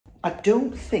I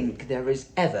don't think there is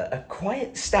ever a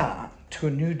quiet start to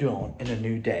a new dawn in a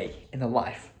new day in the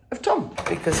life of Tom.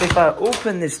 Because if I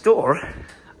open this door,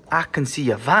 I can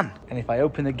see a van. And if I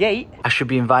open the gate, I should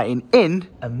be inviting in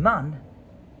a man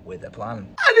with a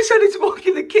plan. I decided to walk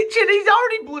in the kitchen. He's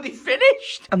already bloody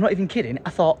finished. I'm not even kidding. I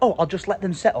thought, oh, I'll just let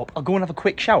them set up. I'll go and have a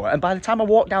quick shower. And by the time I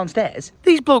walk downstairs,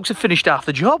 these blokes have finished half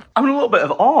the job. I'm in a little bit of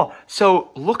awe.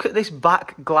 So look at this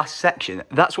back glass section.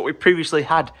 That's what we previously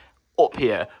had up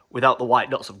here without the white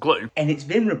dots of glue. And it's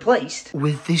been replaced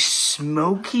with this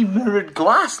smoky mirrored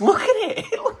glass. Look at it.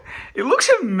 It looks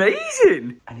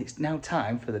amazing. And it's now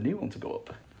time for the new one to go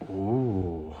up.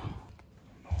 Ooh.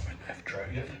 Moment of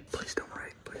truth. Please don't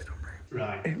break. Please don't break.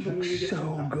 Right. It looks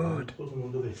so good. Put them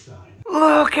under this side.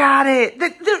 Look at it. The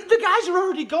guys are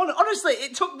already gone. Honestly,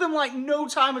 it took them like no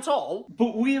time at all.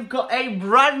 But we have got a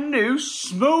brand new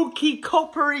smoky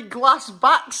coppery glass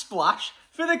backsplash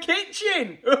for the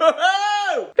kitchen.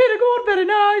 Better good, better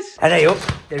nice. And hey up.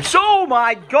 Oh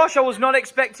my gosh, I was not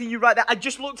expecting you right there. I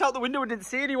just looked out the window and didn't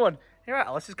see anyone. You're right,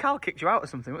 Alice, has Carl kicked you out or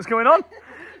something? What's going on?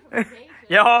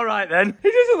 Yeah, all right then. He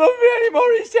doesn't love me anymore.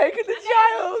 He's taken the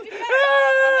child.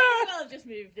 I just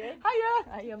moved in.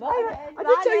 Hiya. Hiya. I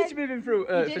did tell you to move in for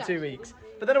 2 weeks.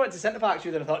 But then I went to Centre Parks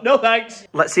with you and I thought, no thanks.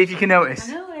 Let's see if you can notice.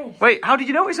 I noticed. Wait, how did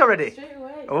you notice already? Straight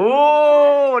away.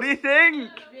 Oh, what do you think?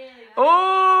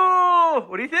 Oh,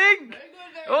 what do you think?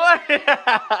 Oh.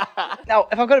 Now,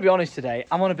 if I'm going to be honest today,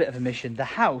 I'm on a bit of a mission. The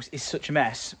house is such a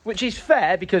mess, which is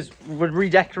fair because we're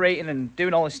redecorating and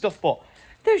doing all this stuff, but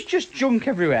there's just junk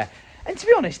everywhere. And to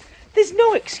be honest, there's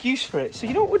no excuse for it. So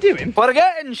you know what we're doing? We're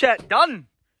getting shit done.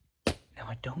 Now,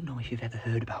 I don't know if you've ever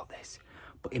heard about this,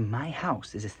 but in my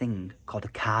house, there's a thing called a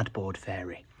cardboard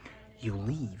fairy. You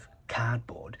leave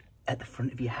cardboard at the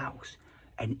front of your house,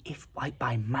 and if, like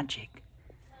by magic, it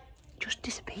just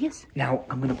disappears. Now,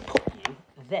 I'm going to put you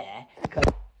there because...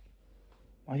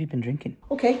 Why have you been drinking?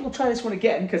 Okay, we'll try this one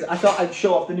again because I thought I'd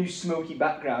show off the new smoky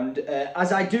background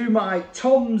as I do my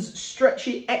Tom's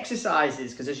stretchy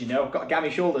exercises, because as you know, I've got a gammy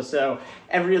shoulder, so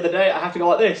every other day I have to go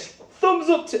like this. Thumbs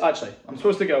up to... Actually, I'm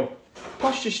supposed to go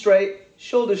posture straight,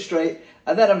 shoulders straight,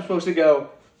 and then I'm supposed to go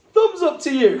thumbs up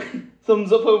to you.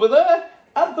 Thumbs up over there,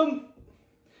 and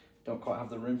don't quite have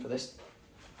the room for this.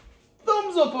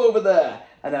 Thumbs up over there.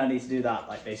 And then I need to do that,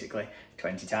 like, basically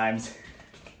 20 times.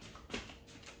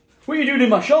 What are you doing in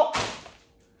my shop?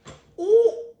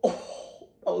 Oh,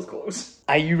 that was close.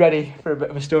 Are you ready for a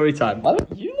bit of a story time?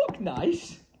 You look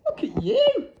nice. Look at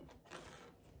you.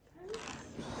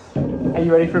 Are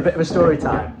you ready for a bit of a story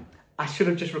time? I should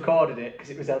have just recorded it because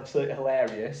it was absolutely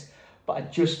hilarious. But I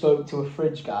just spoke to a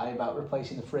fridge guy about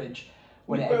replacing the fridge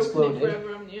when it exploded.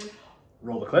 Forever, haven't you?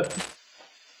 Roll the clip.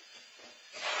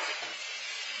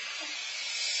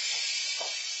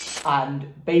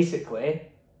 And basically,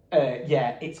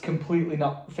 yeah, it's completely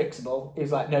not fixable. He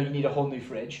was like, no, you need a whole new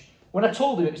fridge. When I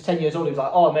told him it was 10 years old, he was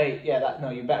like, oh, mate, yeah, no,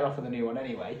 you're better off with a new one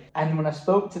anyway. And when I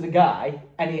spoke to the guy,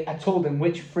 and I told him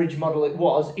which fridge model it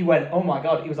was, he went, oh my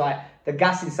God. He was like, the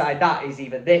gas inside that is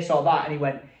either this or that. And he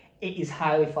went, it is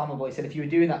highly flammable. He said, if you were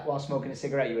doing that while smoking a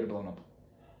cigarette, you would have blown up.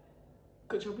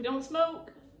 Good job we don't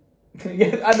smoke.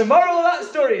 Yeah, and the moral of that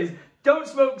story is, don't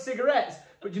smoke cigarettes.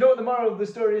 But you know what the moral of the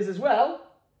story is as well?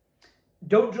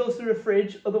 Don't drill through a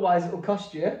fridge, otherwise it will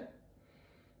cost you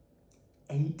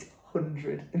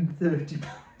 £830.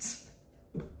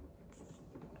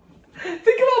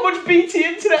 Think of how much BT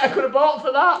internet I could have bought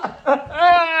for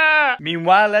that.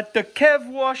 Meanwhile at the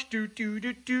Kev wash, do.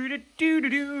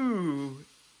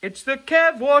 It's the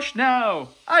Kev wash now.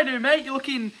 Hi there, mate. You're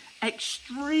looking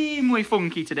extremely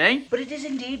funky today. But it is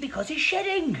indeed because he's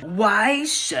shedding. Why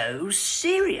so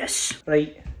serious?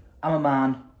 Right, I'm a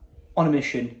man on a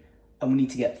mission. And we need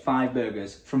to get 5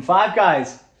 burgers from 5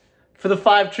 guys for the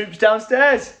 5 troops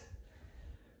downstairs.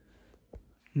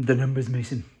 The numbers,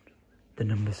 Mason. The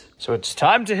numbers. So it's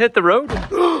time to hit the road.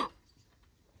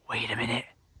 Wait a minute.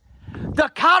 The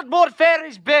cardboard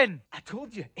fairy's bin. I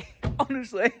told you.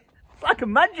 Honestly, it's like a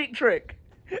magic trick.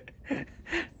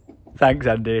 Thanks,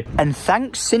 Andy. And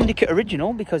thanks Syndicate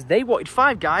Original because they wanted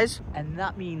 5 guys. And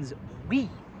that means we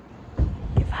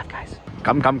get 5 guys.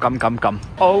 Come.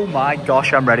 Oh my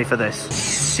gosh, I'm ready for this.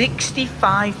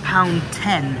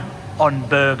 £65.10 on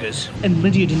burgers. And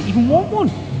Lydia didn't even want one.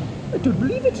 I don't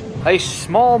believe it. A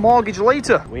small mortgage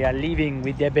later. We are leaving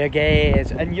with the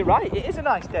burgers. And you're right, it is a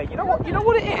nice day. You know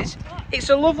what it is? It's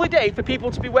a lovely day for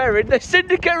people to be wearing the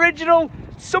Syndicate Original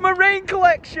Summer Rain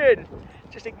Collection.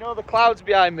 Just ignore the clouds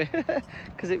behind me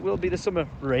because it will be the summer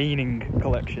raining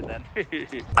collection then.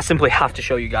 I simply have to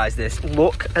show you guys this.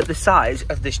 Look at the size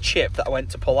of this chip that I went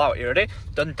to pull out. You ready?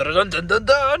 Dun dun dun dun dun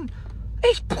dun.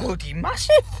 It's bloody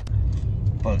massive.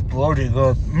 but it's bloody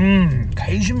good. Mmm,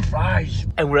 Cajun fries.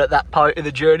 And we're at that part of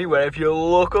the journey where if you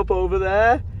look up over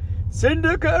there,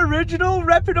 Syndicate Original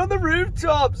repping on the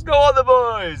rooftops. Go on the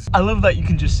boys. I love that you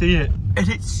can just see it. And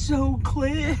it's so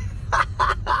clear.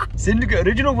 Syndicate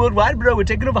Original Worldwide, bro. We're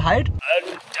taking over HYDE. And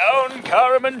down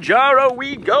Kilimanjaro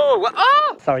we go.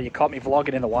 Ah! Sorry, you caught me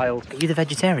vlogging in the wild. Are you the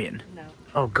vegetarian? No.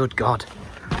 Oh, good God.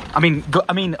 I mean,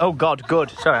 oh God,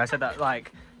 good. Sorry, I said that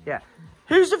like, yeah.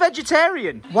 Who's a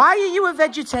vegetarian? Why are you a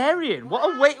vegetarian?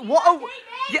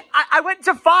 Yeah, I went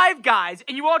to Five Guys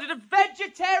and you ordered a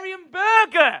vegetarian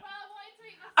burger.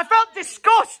 I felt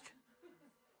disgust.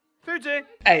 Foodie.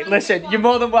 Hey, listen, you're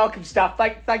more than welcome, staff.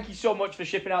 Thank you so much for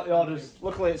shipping out the orders.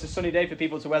 Luckily, it's a sunny day for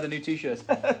people to wear the new t-shirts.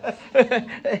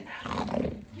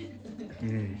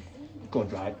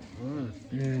 Good, right?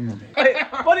 Hey,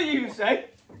 what did you say?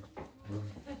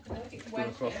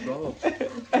 Where's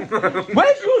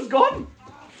yours gone?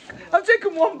 I've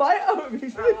taken one bite out of it.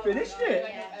 He's really finished it.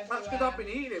 That's because I've been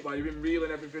eating it while you've been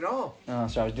reeling everything off. Oh,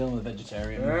 sorry, I was dealing with a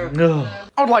vegetarian. Yeah.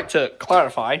 I would like to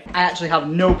clarify. I actually have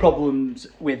no problems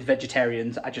with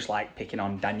vegetarians. I just like picking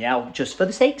on Danielle just for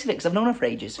the sakes of it, because I've known her for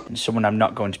ages. And someone I'm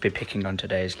not going to be picking on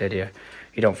today is Lydia.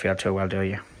 You don't feel too well, do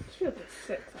you? I feel a bit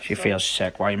sick. She feels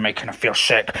sick. Why are you making her feel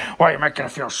sick? Why are you making her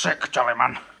feel sick, jolly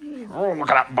man? Oh, look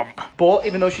at that bump. But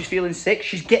even though she's feeling sick,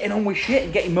 she's getting on with shit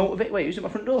and getting motivated. Wait, who's at my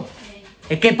front door?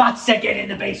 Hey, get back, get in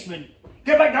the basement.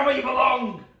 Get back down where you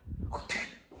belong.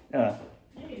 Well,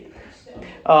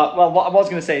 what I was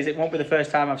going to say is it won't be the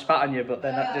first time I've spat on you, but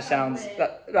then that just sounds...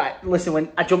 right, listen, when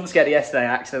I jump scared yesterday,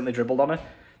 I accidentally dribbled on her.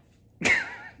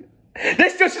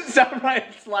 This doesn't sound right.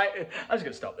 It's like... I'm just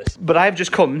going to stop this. But I've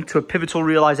just come to a pivotal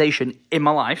realisation in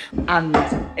my life, and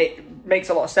it makes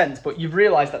a lot of sense, but you've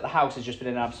realised that the house has just been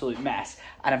an absolute mess,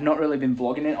 and I've not really been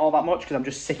vlogging it all that much because I'm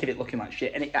just sick of it looking like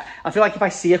shit. And I feel like if I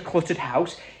see a cluttered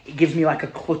house, it gives me like a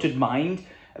cluttered mind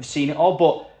of seeing it all.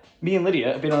 But me and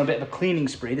Lydia have been on a bit of a cleaning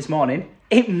spree this morning.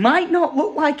 It might not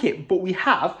look like it, but we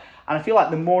have. And I feel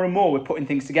like the more and more we're putting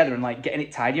things together and like getting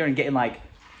it tidier and getting like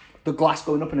the glass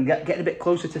going up and getting a bit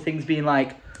closer to things being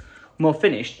like more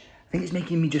finished, I think it's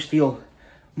making me just feel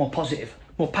more positive,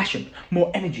 more passion,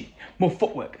 more energy, more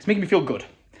footwork. It's making me feel good.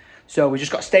 So we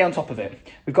just got to stay on top of it.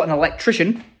 We've got an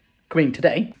electrician coming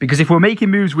today, because if we're making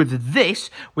moves with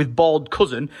this, with bald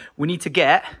cousin, we need to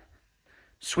get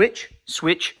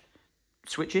switchish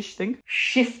thing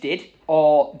shifted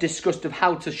or discussed of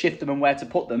how to shift them and where to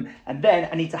put them. And then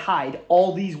I need to hide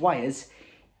all these wires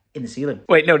in the ceiling.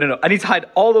 Wait, no. I need to hide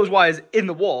all those wires in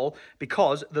the wall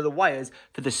because they're the wires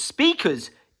for the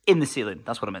speakers in the ceiling.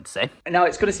 That's what I meant to say. Now,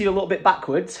 it's going to seem a little bit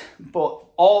backwards, but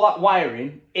all that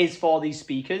wiring is for these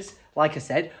speakers, like I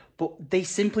said, but they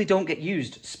simply don't get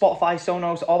used. Spotify,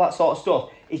 Sonos, all that sort of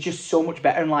stuff is just so much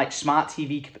better and like smart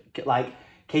TV like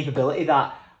capability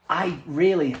that I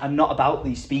really am not about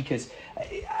these speakers.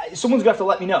 Someone's going to have to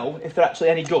let me know if they're actually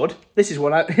any good. Here's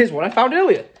one I found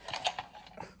earlier.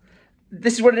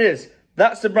 This is what it is.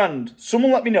 That's the brand.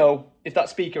 Someone let me know if that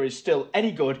speaker is still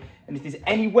any good and if there's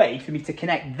any way for me to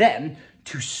connect them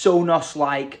to Sonos,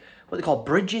 like, what they call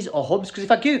bridges or hubs. Because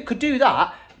if I could do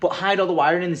that, but hide all the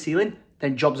wiring in the ceiling,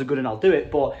 then jobs are good and I'll do it.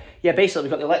 But yeah, basically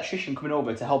we've got the electrician coming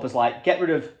over to help us like get rid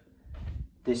of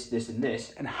this and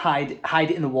this and hide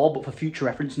it in the wall, but for future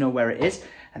reference, know where it is.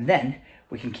 And then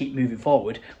we can keep moving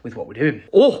forward with what we're doing.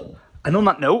 Oh, and on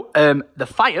that note, the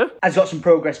fire has got some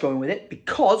progress going with it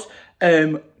because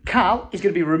Carl is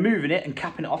going to be removing it and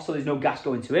capping it off so there's no gas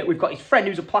going to it. We've got his friend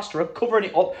who's a plasterer covering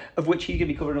it up, of which he's going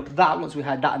to be covering up that once we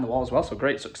had that in the wall as well, so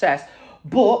great success.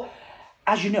 But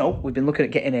as you know, we've been looking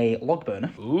at getting a log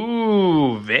burner.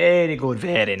 Ooh, very good,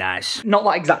 very nice. Not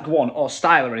that exact one or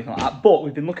style or anything like that, but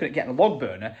we've been looking at getting a log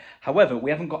burner. However,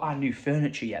 we haven't got our new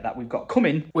furniture yet that we've got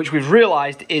coming, which we've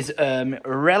realised is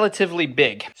relatively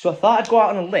big. So I thought I'd go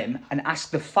out on a limb and ask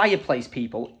the fireplace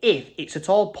people if it's at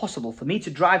all possible for me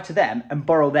to drive to them and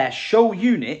borrow their show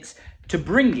units to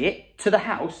bring it to the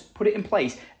house, put it in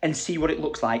place, and see what it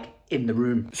looks like in the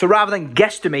room. So rather than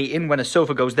guesstimating when a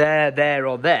sofa goes there,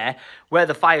 or there, where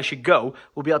the fire should go,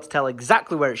 we'll be able to tell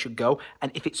exactly where it should go and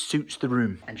if it suits the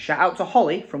room. And shout out to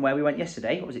Holly from where we went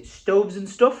yesterday. What was it, Stoves and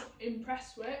Stuff? In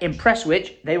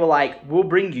Presswich. They were like, we'll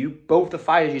bring you both the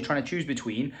fires you're trying to choose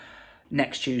between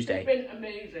next Tuesday. It's been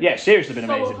amazing. Yeah, seriously been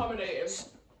amazing. So accommodating.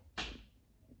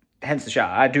 Hence the shout.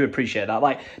 I do appreciate that.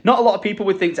 Like, not a lot of people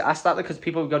would think to ask that because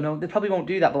people would go, no, they probably won't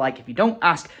do that. But like, if you don't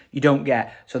ask, you don't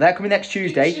get. So they're coming next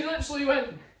Tuesday. She literally went,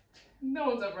 no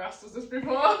one's ever asked us this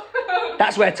before.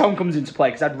 That's where Tom comes into play,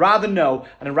 because I'd rather know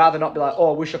and I'd rather not be like,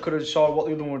 oh, I wish I could have saw what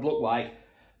the other one would look like.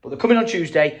 But they're coming on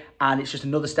Tuesday and it's just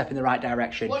another step in the right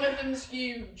direction. One of them's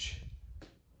huge.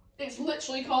 It's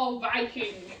literally called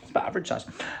Viking. It's about average size.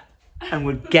 And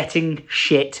we're getting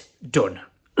shit done.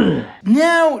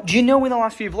 Now, do you know in the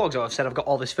last few vlogs I've said I've got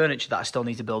all this furniture that I still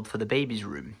need to build for the baby's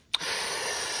room?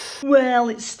 Well,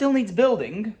 it still needs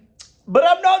building, but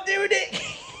I'm not doing it.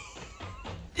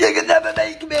 You can never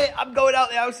make me. I'm going out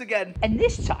the house again. And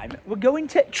this time, we're going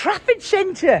to Trafford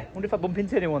Centre. I wonder if I bump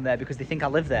into anyone there because they think I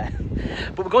live there.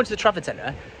 But we're going to the Trafford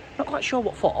Centre. Not quite sure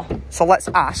what for. So let's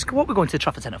ask what we're going to the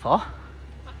Trafford Centre for.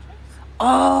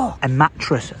 Oh, a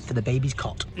mattress for the baby's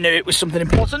cot. Knew it was something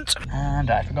important. And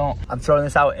I forgot. I'm throwing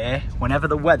this out here. Whenever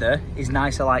the weather is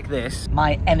nicer like this,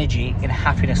 my energy and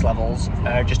happiness levels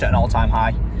are just at an all-time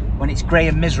high. When it's grey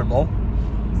and miserable,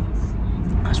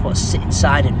 I just want to sit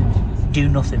inside and do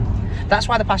nothing. That's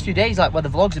why the past few days, like where the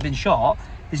vlogs have been short,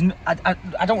 I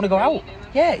don't want to go out.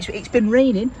 Yeah, it's been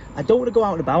raining. I don't want to go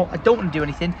out and about. I don't want to do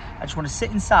anything. I just want to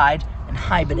sit inside and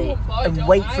hibernate and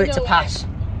wait for it to pass.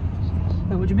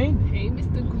 Wait, what do you mean? Hey,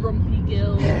 Mr. Grumpy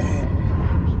Gills.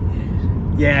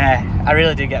 Yeah, I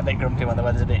really do get a bit grumpy when the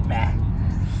weather's a bit meh.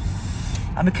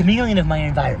 I'm a chameleon of my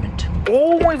environment.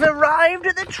 Oh, we've arrived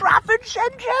at the Trafford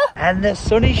Centre. And the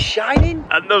sun is shining.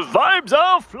 And the vibes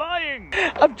are flying.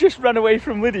 I've just run away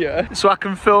from Lydia so I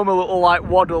can film a little, like,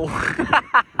 waddle.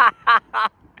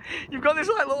 You've got this,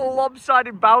 like, little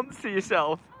lopsided bounce to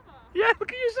yourself. Yeah, look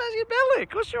at your size of your belly. Of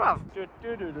course you have.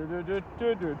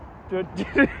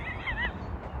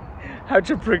 How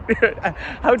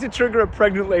to trigger a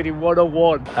pregnant lady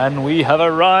 101. And we have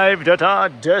arrived at our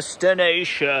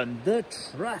destination, the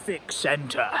traffic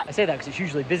centre. I say that because it's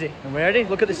usually busy. And we're ready.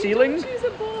 Look at the ceilings. Choose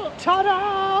a book.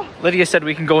 Ta-da! Lydia said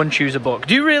we can go and choose a book.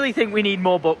 Do you really think we need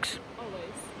more books? Always.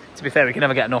 To be fair, we can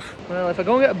never get enough. Well, if I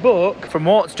go and get a book from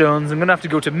Waterstones, I'm going to have to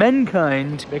go to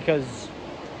Mankind because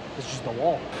there's just the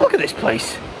wall. Look at this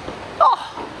place.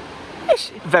 Oh, it's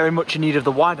very much in need of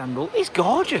the wide angle. It's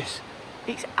gorgeous.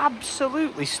 It's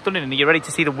absolutely stunning. And you're ready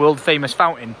to see the world famous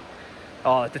fountain.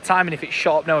 Oh, the timing, if it's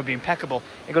shot up now, would be impeccable.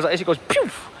 It goes like this, it goes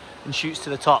poof and shoots to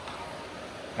the top.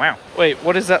 Wow. Wait,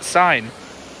 what is that sign?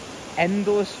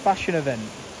 Endless fashion event.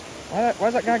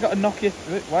 Why's that guy got a Nokia?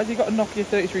 Why's he got a Nokia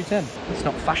 3310? It's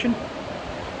not fashion.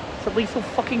 It's a lethal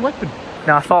fucking weapon.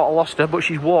 Now, I thought I lost her, but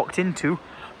she's walked into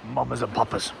Mamas and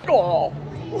Papas. Oh,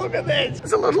 look at this.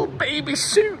 It's a little baby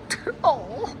suit.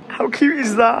 Oh, how cute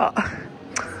is that?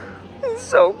 It's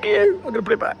so cute. I'm gonna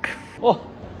put it back. Oh,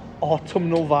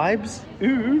 autumnal vibes.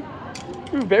 Ooh,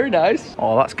 ooh, very nice.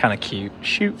 Oh, that's kind of cute.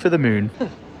 Shoot for the moon.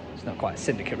 It's not quite a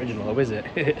Syndicate original though, is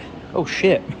it? Oh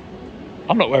shit.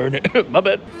 I'm not wearing it. My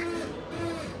bad.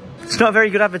 It's not a very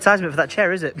good advertisement for that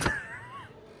chair, is it?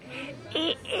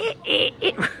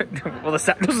 Well, the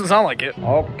sound doesn't sound like it.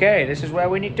 Okay, this is where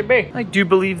we need to be. I do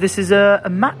believe this is a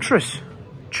mattress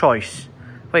choice.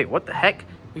 Wait, what the heck?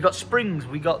 We got springs,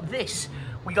 we got this,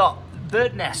 we got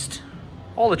bird nest.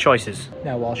 All the choices.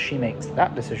 Now, while she makes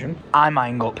that decision, I'm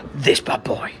eyeing up this bad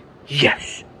boy.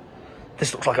 Yes.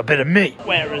 This looks like a bit of me.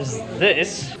 Whereas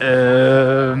this...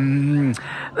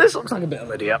 this looks like a bit of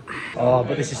Lydia. Oh,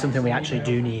 but this is something we actually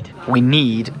do need. We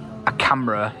need a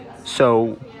camera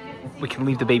so we can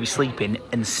leave the baby sleeping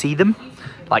and see them,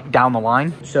 like, down the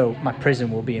line. So my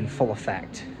prison will be in full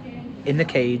effect. In the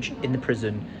cage, in the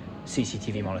prison,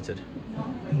 CCTV monitored.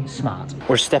 Smart.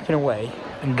 We're stepping away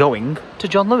and going to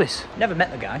John Lewis. Never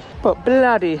met the guy, but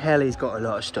bloody hell, he's got a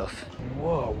lot of stuff.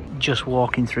 Whoa. Just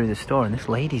walking through the store and this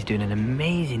lady's doing an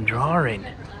amazing drawing.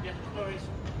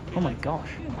 Oh my gosh.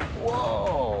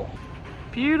 Whoa.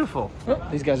 Beautiful. Oh,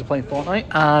 these guys are playing Fortnite.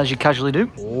 As you casually do.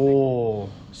 Oh.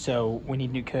 So we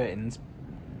need new curtains.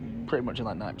 Pretty much in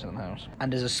like 9% of the house.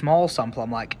 And as a small sample,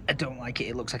 I'm like, I don't like it.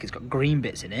 It looks like it's got green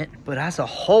bits in it. But as a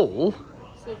whole...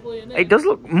 It does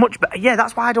look much better. Yeah,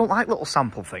 that's why I don't like little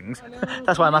sample things.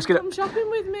 That's why I'm asking. Come shopping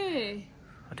with me.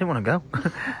 I didn't want to go.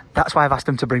 That's why I've asked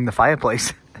him to bring the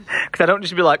fireplace. Because I don't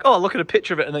just be like, oh, look at a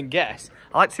picture of it and then guess.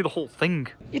 I like to see the whole thing.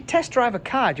 You test drive a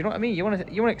car, do you know what I mean? You want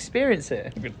to experience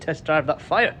it. You're going to test drive that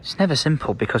fire. It's never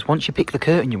simple because once you pick the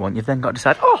curtain you want, you've then got to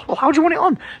decide, oh, well, how do you want it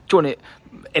on? Do you want it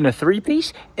in a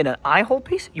 3-piece, in an eye-hole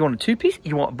piece? You want a 2-piece?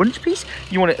 You want a bunch piece?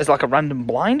 You want it as like a random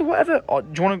blind or whatever? Or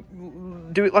do you want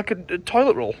to do it like a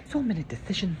toilet roll? So many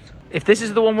decisions. If this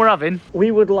is the one we're having,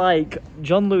 we would like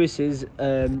John Lewis's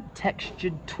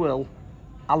textured twill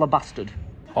alabastard.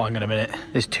 Oh, hang on a minute.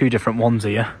 There's two different ones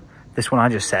here. This one I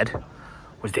just said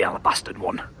was the alabastard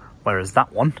one, whereas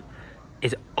that one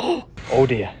is... Oh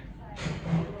dear.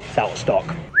 It's out of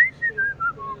stock.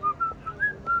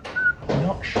 I'm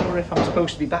not sure if I'm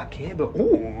supposed to be back here, but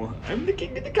oh, I'm the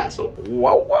king of the castle.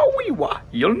 Wow, wow, wee, wah.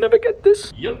 You'll never get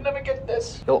this. You'll never get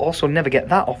this. You'll also never get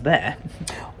that off there.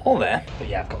 Or there. But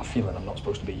yeah, I've got a feeling I'm not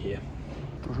supposed to be here.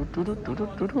 I've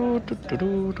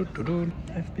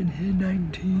been here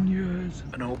 19 years.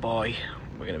 And oh boy,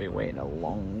 we're going to be waiting a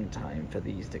long time for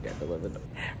these to get delivered.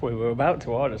 We were about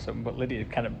to order some, but Lydia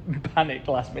kind of panicked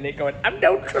last minute going, I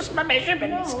don't trust my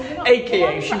measurements. No,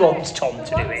 AKA, she wants Tom to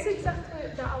do That's it. exactly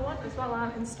that I want as well,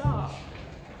 aren't in stock.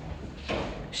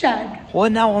 Sad. We're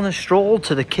now on a stroll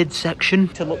to the kids section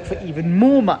to look for even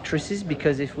more mattresses,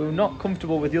 because if we're not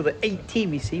comfortable with the other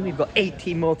 18 we see, we've got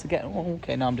 18 more to get. Oh,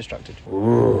 okay, now I'm distracted.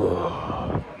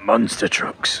 Ooh, monster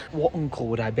trucks. What uncle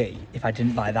would I be if I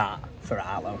didn't buy that for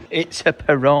Arlo? It's a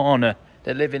piranha.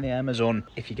 They live in the Amazon.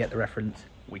 If you get the reference,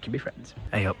 we can be friends.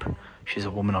 Hey up, she's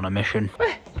a woman on a mission.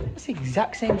 It's the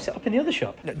exact same setup in the other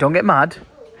shop. Don't get mad.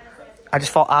 I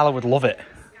just thought Arlo would love it.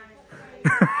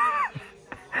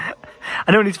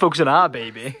 I don't need to focus on our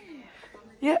baby.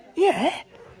 Yeah.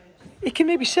 It can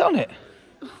maybe sit on it.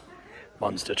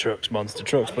 Monster trucks.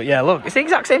 But yeah, look, it's the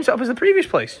exact same setup as the previous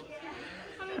place.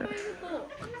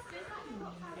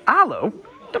 Arlo?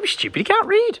 Don't be stupid, he can't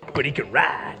read. But he can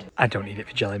ride. I don't need it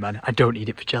for Jellyman. I don't need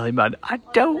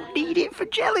it for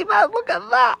Jellyman. Look at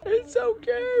that. It's so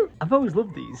cute. I've always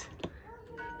loved these.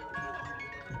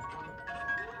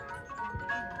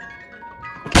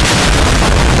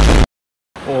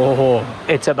 Oh,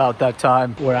 it's about that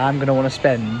time where I'm going to want to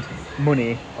spend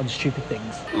money on stupid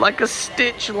things. Like a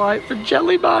stitch light for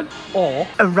Jellyman. Or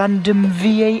a random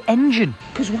V8 engine.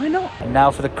 Because why not? And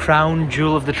now for the crown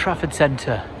jewel of the Trafford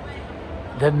Centre.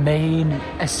 The main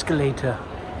escalator.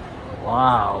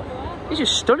 Wow. It's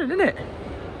just stunning, isn't it?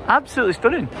 Absolutely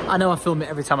stunning. I know I film it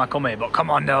every time I come here, but come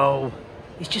on, no.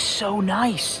 It's just so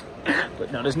nice.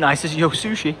 But not as nice as Yo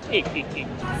Sushi.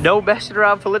 No messing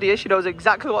around for Lydia. She knows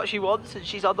exactly what she wants and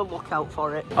she's on the lookout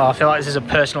for it. Oh, I feel like this is a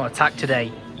personal attack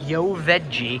today. Yo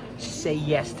Veggie, say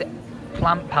yes to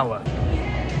plant power.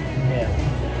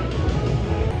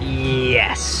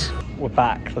 Yes. We're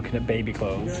back looking at baby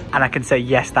clothes. And I can say,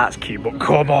 yes, that's cute, but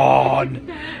come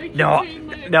on. No.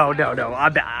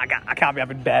 I can't be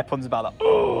having bare puns about that.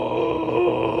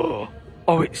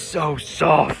 Oh, it's so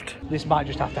soft. This might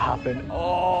just have to happen.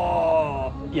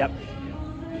 Oh, yep.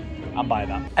 I'm buying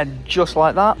that. And just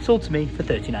like that, sold to me for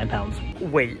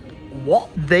 £39. Wait, what?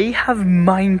 They have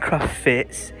Minecraft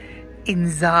fits in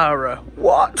Zara.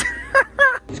 What?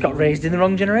 It's got raised in the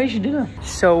wrong generation, didn't it?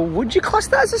 So would you class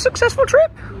that as a successful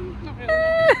trip?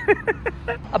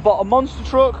 I bought a monster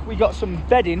truck. We got some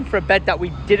bedding for a bed that we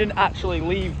didn't actually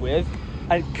leave with.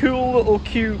 A cool little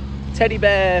cute teddy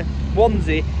bear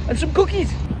onesie and some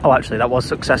cookies. Oh, actually that was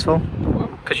successful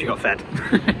because you got fed.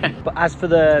 But as for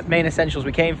the main essentials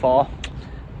we came for,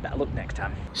 better look next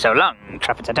time. So long,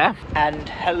 Trafford Centre. And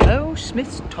hello,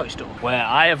 Smith's Toy Store, where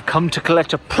I have come to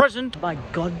collect a present for my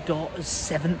goddaughter's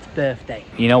 7th birthday.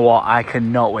 You know what? I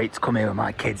cannot wait to come here with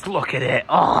my kids. Look at it.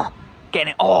 Oh, getting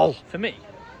it all. For me,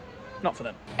 not for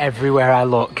them. Everywhere I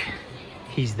look,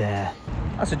 he's there.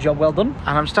 That's a job well done.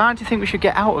 And I'm starting to think we should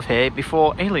get out of here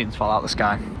before aliens fall out of the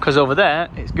sky. Because over there,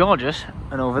 it's gorgeous.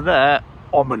 And over there,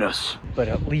 ominous. But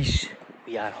at least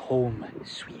we are home,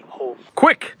 sweet home.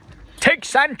 Quick, take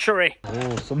sanctuary.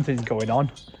 Oh, something's going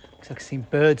on. Looks like I see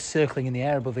birds circling in the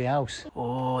air above the house.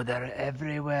 Oh, they're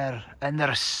everywhere. And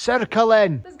they're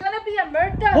circling. There's gonna be a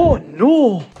murder. Oh,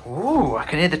 no. Oh, I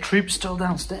can hear the troops still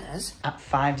downstairs. At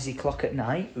 5 o'clock at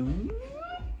night. Ooh.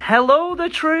 Hello, the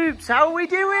troops. How are we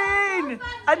doing?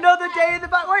 Another day in the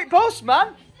back. Wait,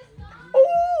 postman.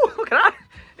 Oh, look at that.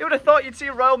 You would have thought you'd see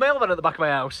a Royal Mailman at the back of my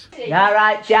house. Yeah, all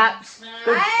right, chaps.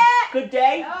 Good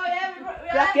day. Oh, yeah.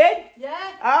 Cracking?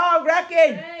 Yeah. Oh,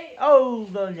 cracking. Great. Oh,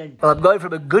 well, I'm going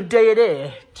from a good day in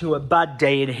here to a bad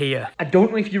day in here. I don't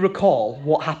know if you recall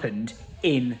what happened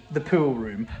in the pool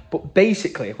room, but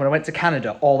basically when I went to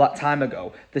Canada all that time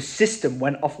ago, the system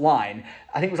went offline.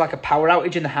 I think it was like a power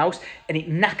outage in the house, and it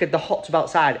knackered the hot tub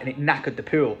outside and it knackered the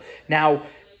pool. Now,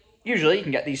 usually you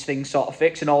can get these things sort of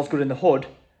fixed and all's good in the hood.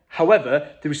 However,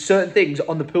 there were certain things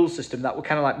on the pool system that were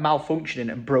kind of like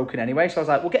malfunctioning and broken anyway. So I was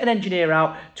like, we'll get an engineer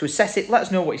out to assess it, let us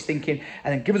know what he's thinking,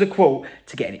 and then give us a quote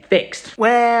to getting it fixed.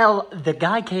 Well, the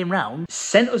guy came round,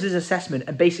 sent us his assessment,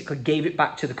 and basically gave it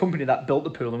back to the company that built the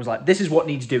pool and was like, this is what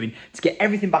needs doing to get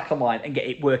everything back online and get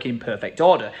it working in perfect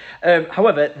order.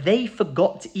 However, they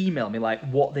forgot to email me like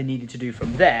what they needed to do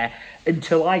from there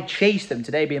until I chased them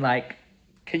today being like,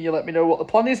 can you let me know what the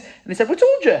plan is? And they said, we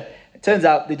told you. It turns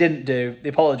out they didn't do. They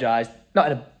apologised.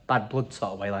 Not in a bad blood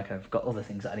sort of way, like I've got other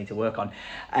things that I need to work on.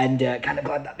 And kind of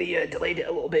glad that they delayed it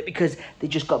a little bit, because they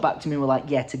just got back to me and were like,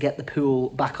 yeah, to get the pool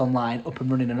back online, up and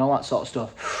running and all that sort of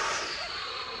stuff,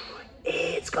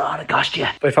 it's gonna cost you.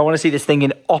 But if I want to see this thing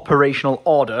in operational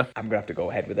order, I'm gonna have to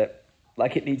go ahead with it.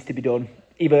 Like, it needs to be done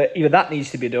Either that needs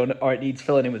to be done or it needs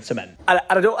filling in with cement. And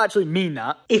I don't actually mean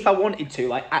that. If I wanted to,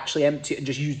 like, actually empty it and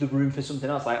just use the room for something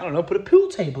else, like, I don't know, put a pool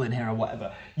table in here or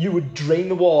whatever, you would drain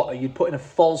the water, you'd put in a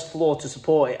false floor to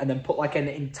support it, and then put, like, an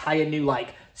entire new, like,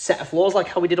 set of floors, like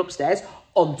how we did upstairs,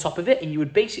 on top of it, and you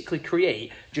would basically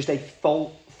create just a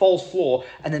false floor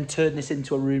and then turn this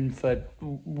into a room for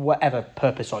whatever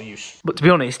purpose or use. But to be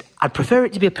honest, I'd prefer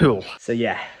it to be a pool. So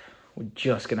yeah, we're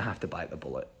just going to have to bite the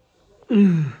bullet.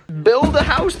 Build a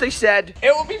house, they said.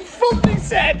 It will be fun, they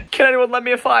said. Can anyone lend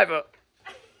me a fiver?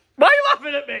 Why are you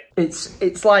laughing at me?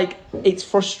 It's like, it's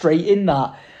frustrating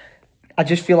that I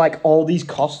just feel like all these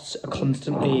costs are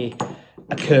constantly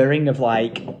occurring of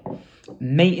like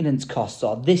maintenance costs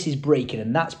or this is breaking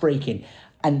and that's breaking.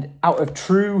 And out of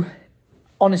true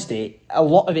honesty, a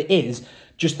lot of it is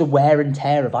just the wear and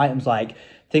tear of items, like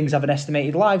things have an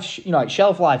estimated life, you know, like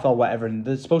shelf life or whatever, and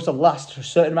they're supposed to last for a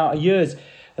certain amount of years.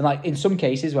 And like in some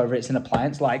cases, whether it's an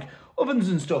appliance like ovens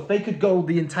and stuff, they could go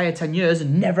the entire 10 years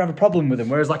and never have a problem with them.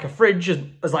 Whereas like a fridge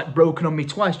has like broken on me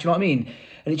twice, do you know what I mean?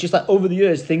 And it's just like over the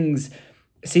years, things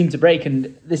seem to break.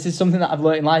 And this is something that I've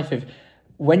learned in life of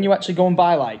when you actually go and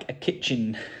buy like a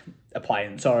kitchen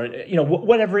appliance or, you know,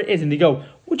 whatever it is, and they go,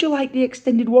 would you like the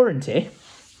extended warranty?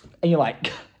 And you're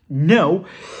like, no.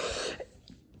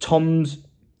 Tom's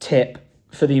tip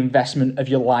for the investment of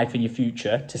your life and your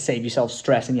future to save yourself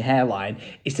stress in your hairline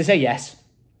is to say yes,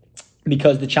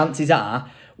 because the chances are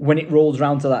when it rolls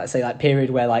around to that, say, like period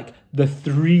where like the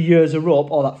 3 years are up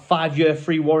or that 5-year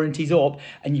free warranty's up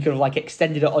and you could have like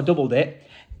extended it or doubled it,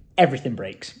 everything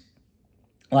breaks.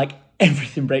 Like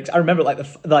everything breaks. I remember like the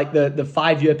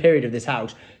 5-year period of this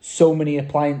house, so many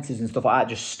appliances and stuff like that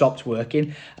just stopped working,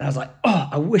 and I was like, oh,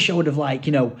 I wish I would have like,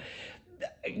 you know,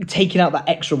 taken out that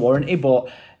extra warranty. But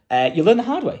you learn the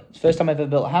hard way. It's the first time I've ever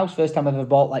built a house, first time I've ever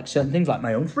bought like certain things like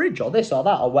my own fridge or this or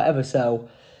that or whatever. So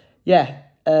yeah,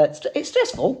 it's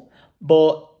stressful,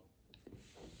 but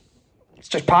it's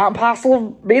just part and parcel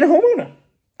of being a homeowner.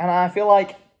 And I feel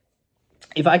like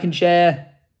if I can share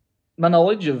my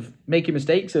knowledge of making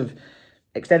mistakes, of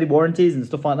extended warranties and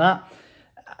stuff like that,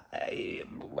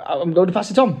 I'm going to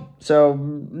pass it on. So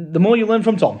the more you learn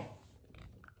from Tom,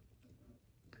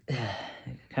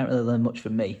 can't really learn much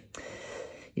from me.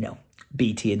 You know,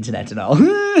 BT internet and all.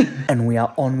 And we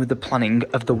are on with the planning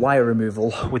of the wire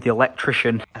removal with the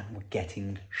electrician, and we're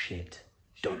getting shit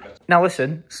done. Now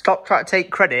listen, stop trying to take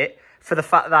credit for the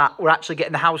fact that we're actually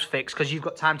getting the house fixed because you've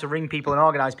got time to ring people and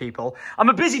organise people. I'm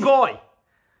a busy boy.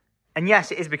 And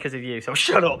yes, it is because of you, so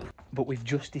shut up. But we've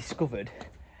just discovered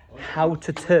how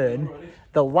to turn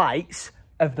the lights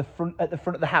of the front at the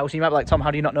front of the house. And you might be like, Tom,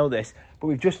 how do you not know this? But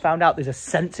we've just found out there's a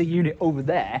sensor unit over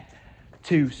there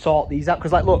to sort these out.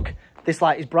 Because like, look, this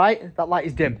light is bright, that light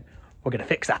is dim. We're gonna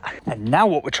fix that. And now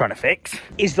what we're trying to fix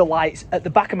is the lights at the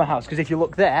back of my house. Because if you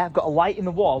look there, I've got a light in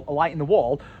the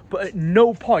wall, but at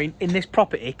no point in this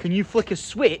property can you flick a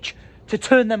switch to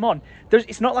turn them on.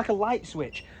 It's not like a light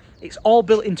switch. It's all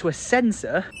built into a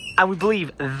sensor, and we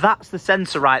believe that's the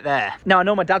sensor right there. Now, I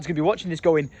know my dad's gonna be watching this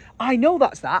going, I know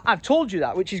that's that, I've told you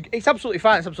that, which is, it's absolutely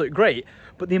fine, it's absolutely great,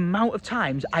 but the amount of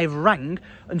times I've rang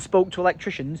and spoke to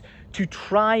electricians to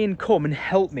try and come and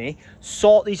help me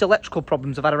sort these electrical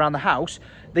problems I've had around the house,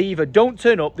 they either don't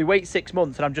turn up, they wait 6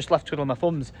 months, and I'm just left twiddling my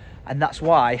thumbs, and that's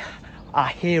why our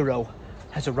hero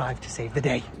has arrived to save the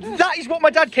day. That is what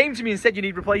my dad came to me and said you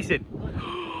need replacing.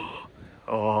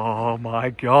 Oh my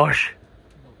gosh.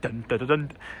 Dun, dun, dun,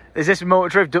 dun. Is this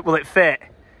motor drift? Will it fit?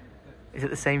 Is it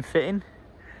the same fitting?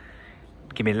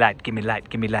 Give me light, give me light,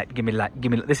 give me light, give me light,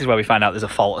 give me light. This is where we find out there's a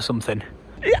fault or something.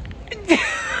 Yeah.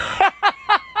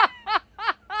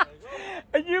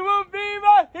 And you will be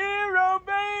my hero,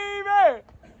 baby!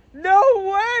 No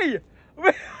way!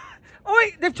 Oh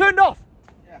wait, they've turned off.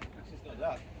 Yeah, it's not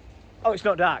dark. Oh, it's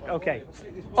not dark, okay.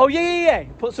 Oh yeah.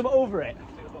 Put some over it.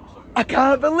 I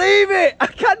can't believe it! I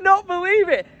cannot believe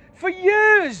it! For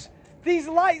years, these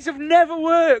lights have never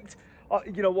worked. Oh,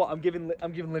 you know what? I'm giving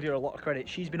Lydia a lot of credit.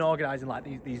 She's been organising like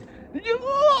these.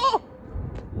 Oh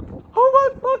my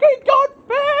fucking god,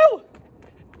 Phil!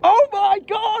 Oh my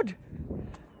god!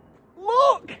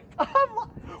 Look!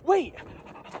 Wait.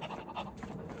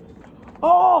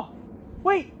 Oh,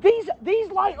 wait. These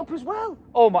light up as well.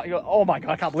 Oh my god! Oh my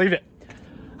god! I can't believe it.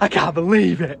 I can't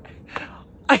believe it.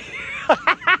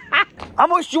 How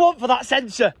much do you want for that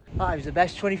sensor? That was the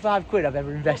best 25 quid I've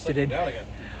ever invested in.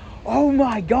 Oh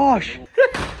my gosh.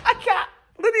 I can't.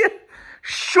 Lydia,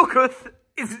 shooketh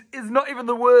is not even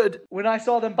the word. When I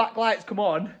saw them backlights come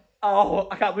on, oh,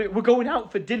 I can't believe it. We're going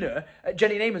out for dinner at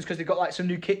Jenny Neyman's because they've got like some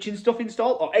new kitchen stuff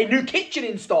installed, or a new kitchen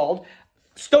installed.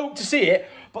 stoked to see it,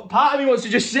 but part of me wants to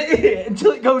just sit here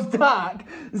until it goes dark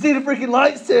and see the freaking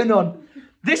lights turn on.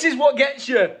 This is what gets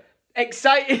you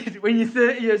excited when you're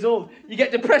 30 years old. You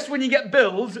get depressed when you get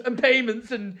bills and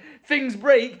payments and things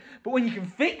break, but when you can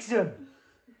fix them.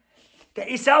 Get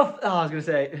yourself, oh, I was going to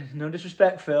say, no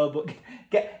disrespect, Phil, but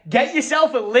get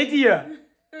yourself a Lydia.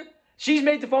 She's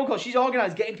made the phone call. She's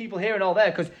organised getting people here and all there,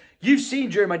 because you've seen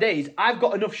during my days, I've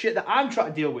got enough shit that I'm trying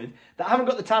to deal with that I haven't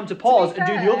got the time to pause and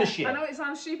do the other shit. I know it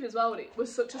sounds stupid as well, but it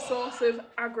was such a source of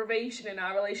aggravation in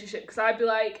our relationship, because I'd be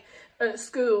like at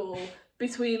school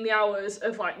between the hours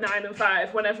of like 9 and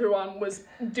 5 when everyone was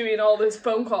doing all those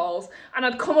phone calls, and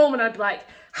I'd come home and I'd be like,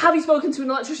 have you spoken to an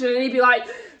electrician? And he'd be like,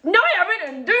 no, I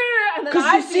haven't.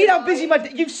 Because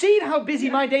you've seen how busy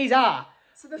my days are.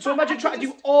 So imagine trying to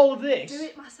do all of this. Do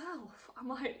it myself. I'm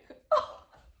like, oh.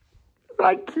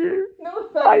 Thank you. No,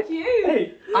 thank you.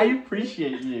 Hey, I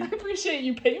appreciate you. I appreciate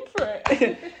you paying for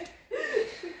it.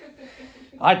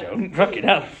 I don't. Fucking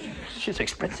hell. Shit's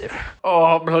expensive.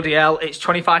 Oh, bloody hell. It's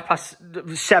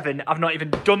 7:25. I've not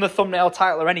even done the thumbnail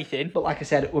title or anything. But like I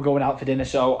said, we're going out for dinner,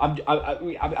 so I'm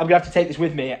going to have to take this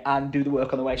with me and do the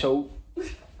work on the way, so...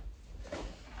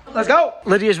 Let's go.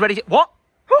 Lydia's ready to... What?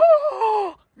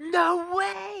 Oh, no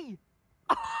way.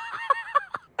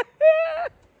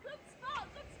 Good spot.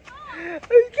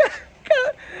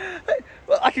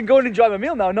 Well, I can go and enjoy my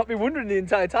meal now and not be wondering the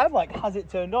entire time, like, has it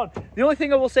turned on? The only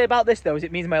thing I will say about this, though, is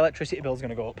it means my electricity bill's going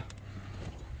to go up.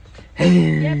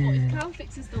 Yeah, but if Carl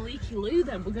fixes the leaky loo,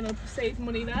 then we're going to save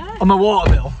money there. On my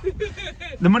water bill?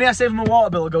 The money I save on my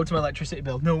water bill will go to my electricity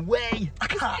bill. No way! I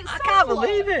can't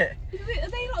believe it! Are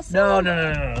they not solar?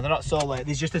 No, they're not solar.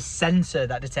 There's just a sensor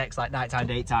that detects like nighttime,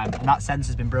 daytime, and that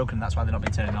sensor's been broken, and that's why they've not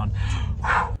been turning on.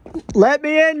 Let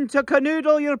me in to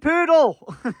canoodle your poodle!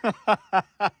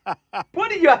 What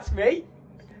did you ask me?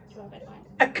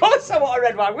 Of course I want a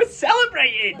red wine. We're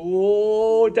celebrating.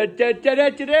 Oh,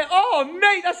 oh,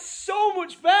 mate, that's so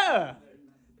much better.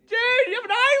 Dude, you have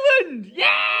an island.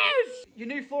 Yes. Your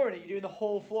new flooring, you're doing the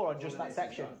whole floor on just that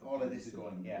section. All of this is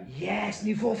going, yeah. Yes,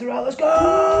 new floor throughout. Let's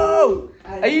go.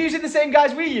 Are you using the same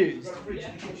guys we used?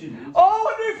 Oh,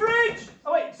 a new fridge.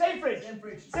 Oh, wait, same fridge. Same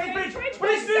fridge. This food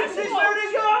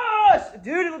is yours.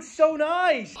 Dude, it looks so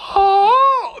nice.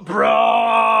 Oh,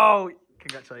 bro.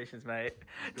 Congratulations, mate.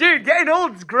 Dude, getting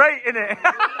old's great, isn't it?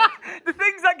 The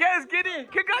things that get us giddy.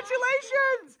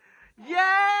 Congratulations!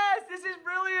 Yes, this is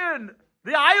brilliant.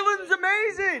 The island's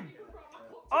amazing.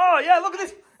 Oh, yeah, look at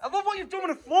this. I love what you've done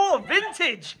with the floor.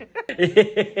 Vintage.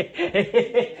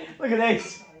 Look at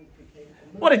this.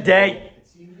 What a day.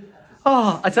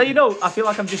 Oh, I tell you, no, I feel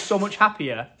like I'm just so much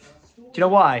happier. Do you know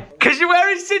why? Because you're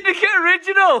wearing Syndicate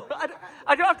Original.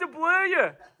 I don't have to blur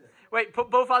you. Wait, put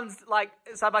both hands like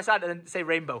side by side and then say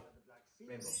rainbow.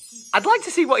 Rainbow. I'd like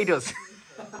to see what he does.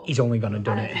 He's only gone and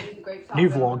done it. New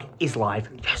vlog is live.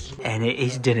 Yes. And it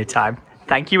is dinner time.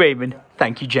 Thank you, Eamon.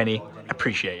 Thank you, Jenny.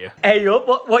 Appreciate you. Hey, up,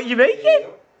 what are you making?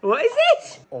 What is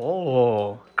this?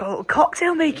 Oh, got a little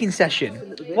cocktail making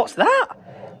session. What's that?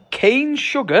 Cane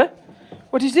sugar?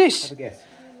 What is this? Have a guess.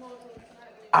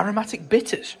 Aromatic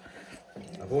bitters.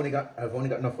 I've only got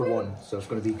enough for one, so it's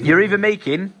going to be good. You're either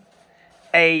making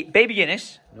a baby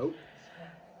Guinness. Nope.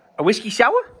 A whiskey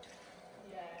sour?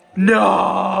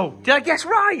 No! Did I guess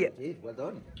right? You did, well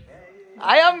done.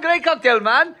 I am great cocktail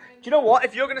man. Do you know what?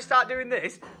 If you're going to start doing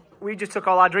this, we just took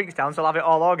all our drinks down, so I'll have it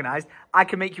all organised. I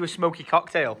can make you a smoky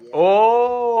cocktail. Yeah.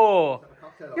 Oh!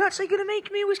 You're actually going to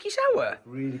make me a whiskey sour?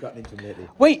 Really gotten into them lately.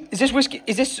 Wait, is this whiskey?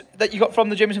 Is this that you got from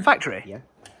the Jameson factory? Yeah.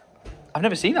 I've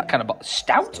never seen that kind of bottle.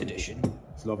 Stout edition.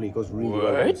 It's lovely. It goes really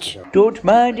well. What? Don't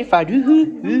mind if I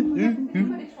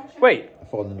do. Wait. I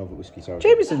fall in love with whiskey sour.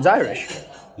 Jameson's Irish.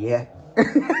 Yeah.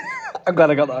 I'm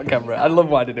glad I got that on camera. I love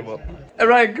winding him up.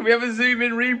 Ryan, can we have a zoom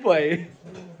in replay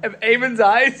of Eamon's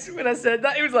eyes when I said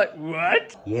that? He was like,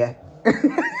 what? Yeah.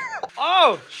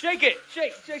 Oh, shake it.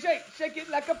 Shake it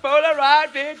like a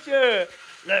Polaroid picture.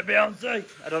 Let me on say.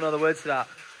 I don't know the words to that.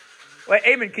 Wait,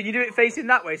 Eamon, can you do it facing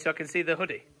that way so I can see the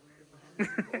hoodie?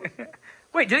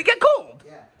 Wait, did it get cold?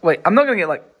 Yeah. Wait, I'm not going to get,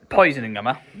 like, poisoning, am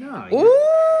I? No.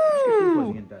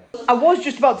 Ooh! I was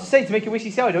just about to say, to make a whiskey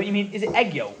sour, don't you mean, is it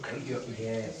egg yolk? Egg yolk,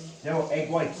 yeah. No,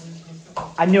 egg white.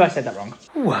 I knew I said that wrong.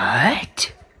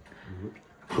 What?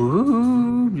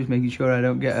 Ooh, just making sure I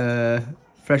don't get a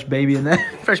fresh baby in there.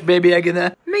 Fresh baby egg in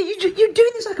there. Mate, you're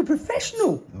doing this like a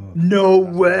professional. Oh, no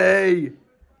way.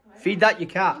 Feed that your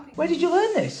cat. Where did you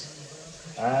learn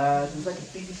this? There's like a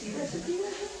BBC recipe.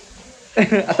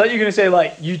 I thought you were going to say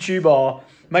like YouTube or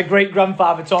my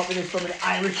great-grandfather taught me this from an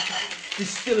Irish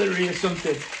distillery or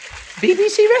something.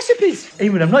 BBC recipes.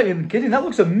 Eamon, I'm not even kidding. That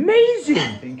looks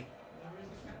amazing.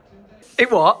 It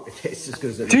what? It tastes as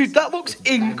good as it Dude, that looks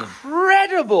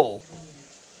incredible.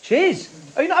 Cheers.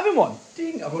 Are you not having one?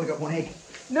 Ding, I've only got one egg.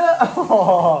 No.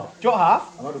 Oh, do you want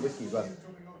half? I'm out of whiskey as well.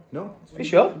 No? Are you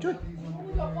sure? Enjoy.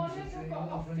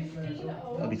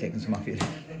 I'll be taking some off you.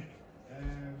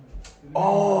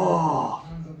 Oh.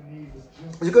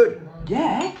 Is it good?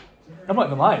 Yeah. I'm not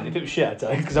gonna lie, if it was shit, I'd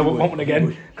tell you, because I wouldn't want one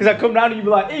again. Because I'd come round and you'd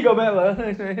be like, here you go,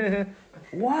 mate.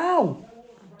 Wow.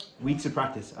 Weeks of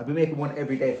practice. I've been making one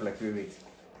every day for like 3 weeks.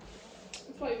 That's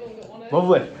why you've only got one egg.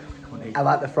 Lovely. I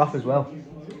like the froth as well.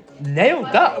 Nailed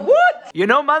that. What? You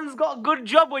know, man's got a good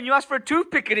job when you ask for a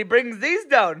toothpick and he brings these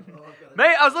down.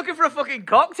 Mate, I was looking for a fucking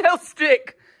cocktail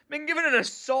stick. Been given an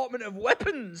assortment of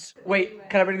weapons. Wait,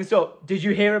 can I bring this up? Did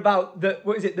you hear about the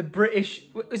the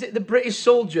British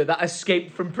soldier that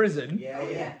escaped from prison?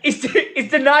 Yeah. He's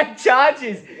denied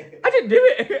charges. I didn't do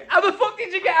it. How the fuck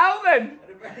did you get out then?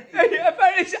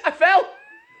 Apparently, I fell.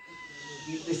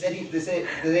 They said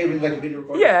they were like a video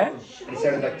recording. Yeah. And he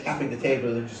started like tapping the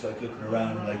table and just like looking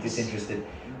around like disinterested.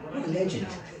 What a legend.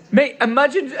 Mate,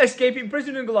 imagine escaping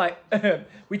prison and go like,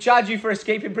 we charge you for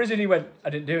escaping prison. He went, I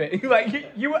didn't do it.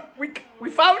 Like, we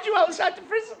found you outside the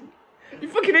prison. You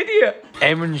fucking idiot.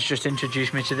 Eamon's just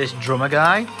introduced me to this drummer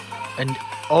guy. And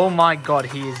oh my God,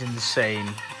 he is insane.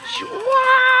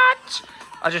 What?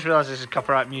 I just realised this is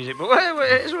copyright music, but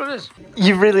it is what it is.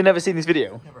 You've really never seen this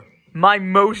video? Never. My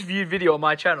most viewed video on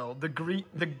my channel, the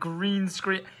green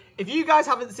screen. If you guys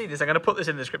haven't seen this, I'm going to put this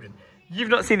in the description. You've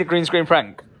not seen the green screen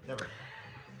prank? Never.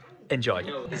 Enjoy.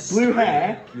 Blue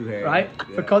hair, right?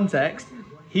 Yeah. For context,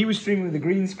 he was streaming with a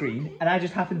green screen, and I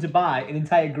just happened to buy an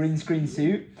entire green screen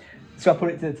suit, so I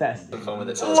put it to the test. Look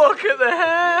at the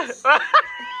hair!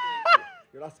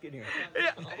 You're not skinnier.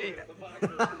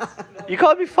 You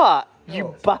called me fat,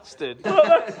 you bastard.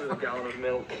 A gallon of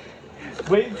milk.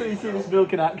 Wait until you see this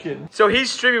milk in action. So he's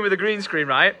streaming with a green screen,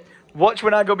 right? Watch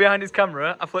when I go behind his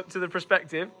camera. I flip to the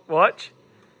perspective. Watch.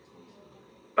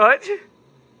 Watch.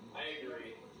 I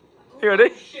agree. You ready?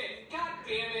 Shit, god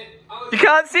damn it. You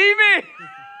can't see me!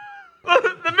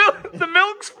 Look, the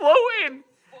milk's floating!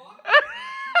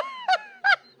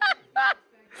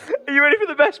 Are you ready for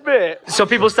the best bit? So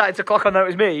people started to clock on that it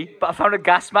was me, but I found a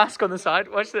gas mask on the side.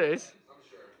 Watch this.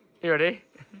 You ready?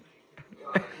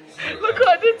 Look what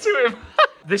I did to him!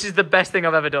 This is the best thing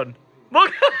I've ever done.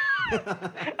 Look!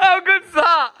 How good's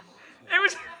that? It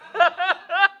was...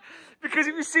 because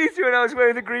it was see-through and I was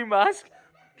wearing the green mask.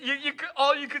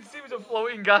 All you could see was a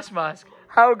floating gas mask.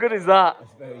 How good is that?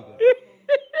 That's very good.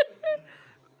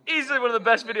 Easily one of the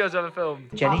best videos I've ever filmed.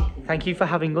 Jenny, thank you for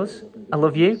having us. I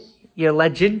love you. You're a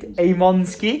legend.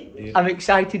 Amonski. Yeah. I'm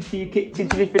excited for your kitchen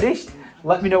to be finished.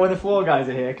 Let me know when the floor guys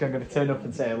are here because I'm going to turn up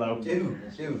and say hello. Do.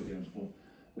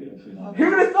 Who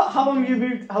would have thought? How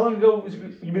long ago was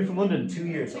you moved from London? 2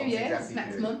 years. 2 years, exactly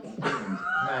next 2 years. month.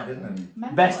 Mad, isn't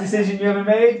it? Best decision you ever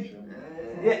made?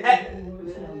 Yeah.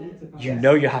 You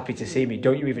know you're happy to see me.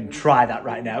 Don't you even try that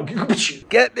right now.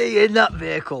 Get me in that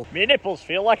vehicle. My nipples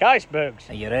feel like icebergs.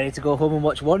 Are you ready to go home and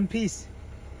watch One Piece?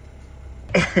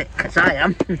 Because I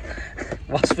am.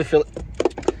 What's fulfilling?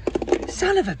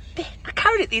 Son of a bitch. I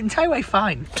carried it the entire way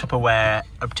fine. Tupperware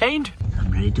obtained.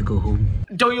 I'm ready to go home.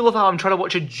 Don't you love how I'm trying to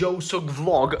watch a Joe Sugg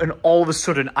vlog and all of a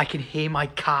sudden I can hear my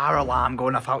car alarm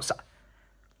going off outside?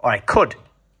 Or I could.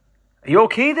 Are you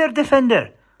okay there, Defender?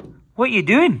 What are you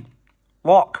doing?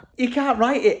 Lock. You can't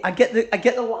write it. I get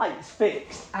the lights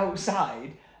fixed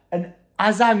outside, and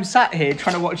as I'm sat here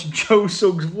trying to watch Joe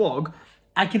Sugg's vlog,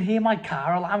 I can hear my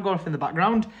car alarm going off in the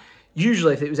background.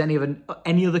 Usually, if it was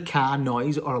any other car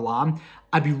noise or alarm,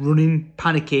 I'd be running,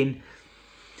 panicking,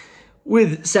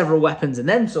 with several weapons and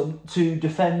then some to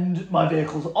defend my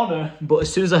vehicle's honour. But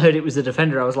as soon as I heard it was the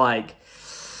Defender, I was like,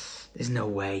 "There's no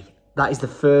way." That is the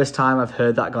first time I've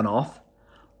heard that gone off.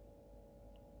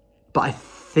 But I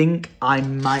think I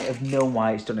might have known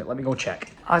why it's done it. Let me go check.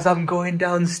 As I'm going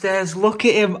downstairs, look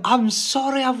at him. I'm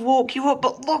sorry I've woke you up,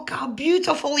 but look how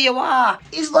beautiful you are.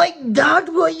 He's like, Dad,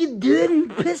 what are you doing?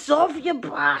 Piss off, you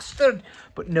bastard.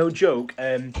 But no joke,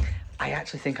 I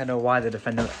actually think I know why the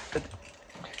Defender...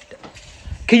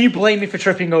 Can you blame me for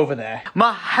tripping over there?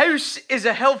 My house is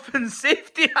a health and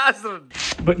safety hazard.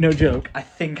 But no joke, I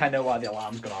think I know why the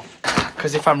alarm's gone off.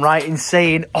 Because if I'm right in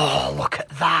saying, oh, look at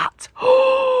that.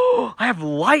 Oh, I have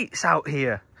lights out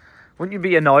here. Wouldn't you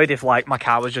be annoyed if, like, my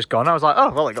car was just gone? I was like,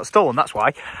 oh, well, it got stolen, that's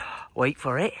why. Wait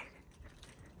for it.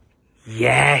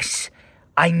 Yes,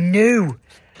 I knew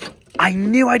I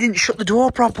didn't shut the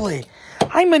door properly.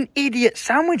 I'm an idiot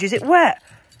sandwich. Is it wet?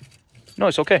 No,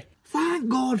 it's okay. Thank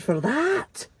God for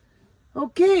that.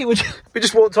 Okay, we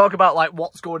just won't talk about like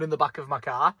what's going in the back of my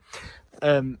car.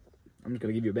 I'm just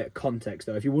going to give you a bit of context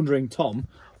though. If you're wondering, Tom,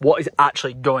 what is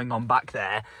actually going on back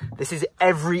there, this is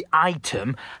every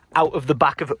item out of the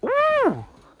back of... Ooh!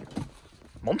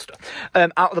 Monster.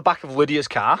 Out of the back of Lydia's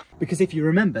car. Because if you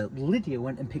remember, Lydia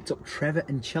went and picked up Trevor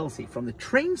and Chelsea from the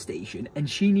train station, and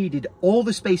she needed all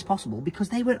the space possible because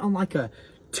they went on like a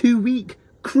 2-week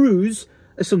cruise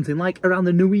or something, like around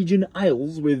the Norwegian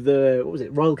Isles with, what was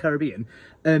it, Royal Caribbean.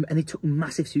 And they took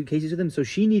massive suitcases with them, so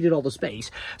she needed all the space.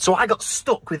 So I got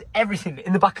stuck with everything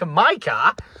in the back of my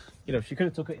car. You know, she could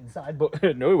have took it inside, but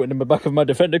no, it went in the back of my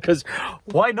Defender, because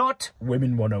why not?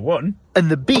 Women 101.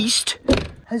 And the beast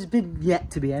has been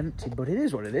yet to be emptied, but it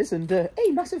is what it is. And,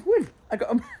 hey, massive win. I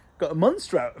got a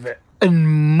monster out of it. And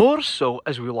more so,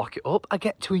 as we lock it up, I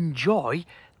get to enjoy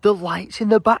the lights in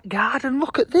the back garden.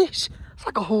 Look at this. It's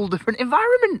like a whole different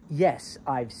environment. Yes,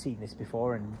 I've seen this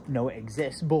before and know it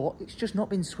exists, but it's just not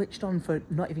been switched on for,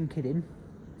 not even kidding,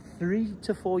 3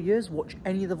 to 4 years. Watch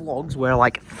any of the vlogs where I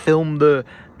like film the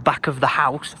back of the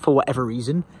house for whatever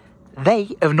reason. They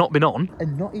have not been on.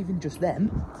 And not even just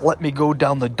them. Let me go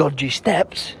down the dodgy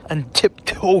steps and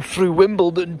tiptoe through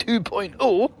Wimbledon 2.0.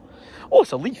 Oh,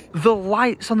 it's a leaf. The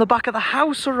lights on the back of the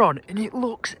house are on and it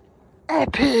looks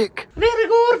epic. Very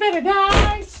good, very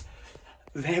nice.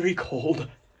 Very cold,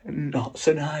 not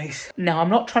so nice. Now, I'm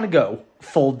not trying to go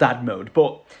full dad mode,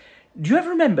 but do you ever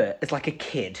remember as like a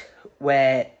kid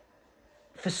where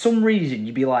for some reason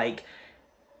you'd be like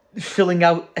filling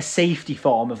out a safety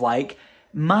form of like,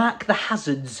 mark the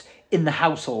hazards in the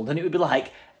household, and it would be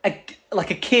like a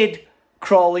kid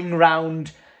crawling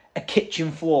around a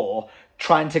kitchen floor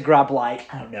trying to grab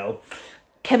like, I don't know,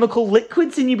 chemical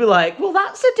liquids, and you'd be like, well,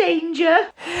 that's a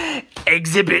danger.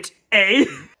 Exhibit A.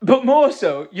 But more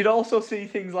so, you'd also see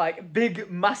things like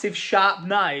big, massive, sharp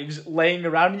knives laying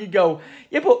around, and you go,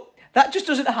 yeah, but that just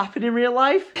doesn't happen in real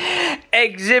life.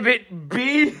 Exhibit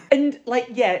B. And like,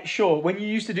 yeah, sure, when you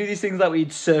used to do these things like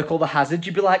we'd circle the hazard,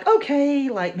 you'd be like, okay,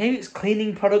 like maybe it's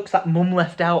cleaning products that mum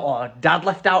left out or dad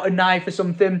left out a knife or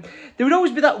something. There would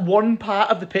always be that one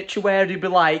part of the picture where it'd be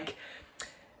like,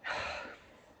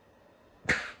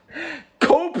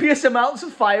 copious amounts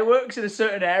of fireworks in a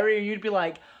certain area, and you'd be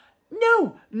like,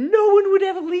 no one would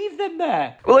ever leave them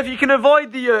there. Well, if you can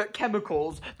avoid the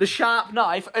chemicals, the sharp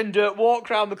knife, and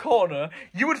walk around the corner,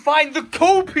 you would find the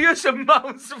copious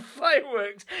amounts of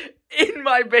fireworks in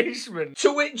my basement.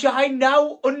 To which I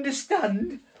now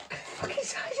understand, the fucking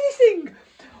size of this thing.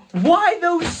 Why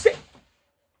those...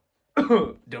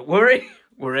 Don't worry,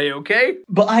 we're A-okay.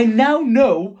 But I now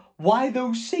know why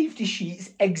those safety sheets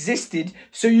existed,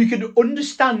 so you could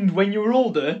understand when you were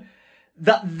older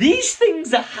that these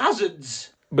things are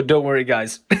hazards. But don't worry,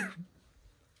 guys.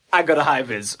 I got a high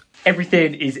vis.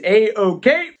 Everything is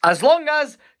A-okay, as long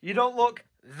as you don't look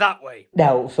that way.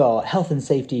 Now, for health and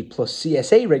safety plus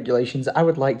CSA regulations, I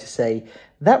would like to say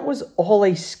that was all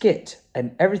a skit,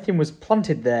 and everything was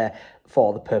planted there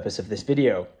for the purpose of this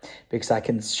video. Because I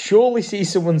can surely see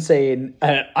someone saying,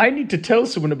 I need to tell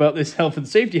someone about this health and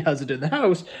safety hazard in the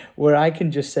house, where I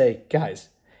can just say, guys,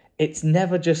 it's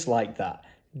never just like that.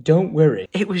 Don't worry.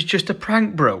 It was just a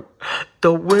prank, bro.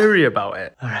 Don't worry about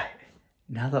it. All right.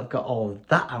 Now that I've got all of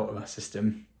that out of my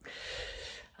system,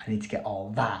 I need to get all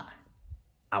that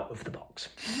out of the box.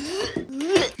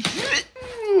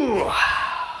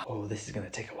 Oh, this is going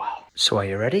to take a while. So are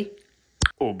you ready?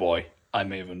 Oh boy, I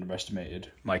may have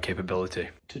underestimated my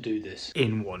capability to do this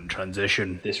in one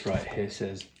transition. This right here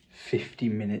says 50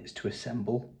 minutes to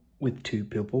assemble with 2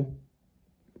 people.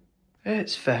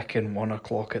 It's fucking 1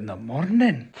 o'clock in the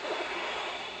morning.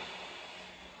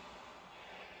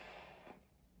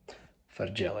 For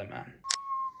Jelly Man.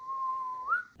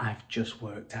 I've just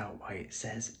worked out why it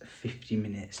says 50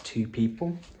 minutes 2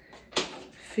 people.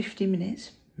 50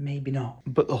 minutes, maybe not.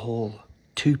 But the whole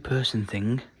 2-person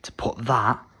thing, to put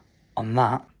that on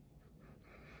that,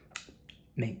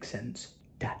 makes sense.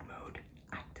 Dad mode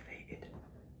activated.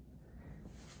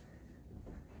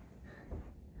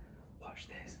 Watch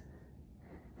this.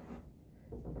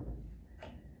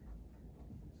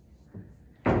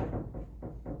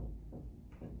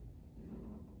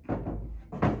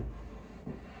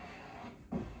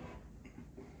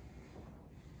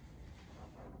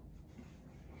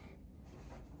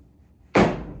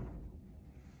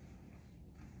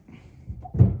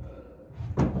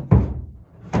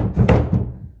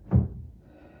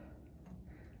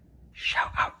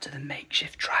 Shout out to the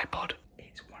makeshift tripod.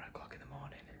 It's 1 o'clock in the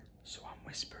morning, so I'm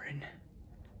whispering.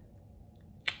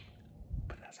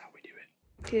 But that's how we do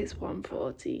it. It's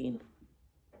 1:14.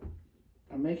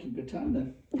 I'm making good time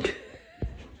then.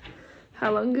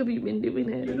 How long have you been doing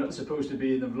it? You're not supposed to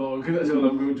be in the vlog, that's all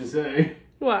I'm going to say.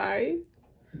 Why?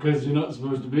 Because you're not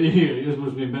supposed to be here. You're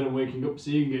supposed to be in bed and waking up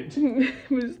seeing it. It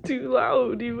was too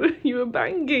loud. You were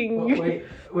banging. Oh, wait,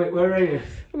 where are you?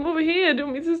 I'm over here.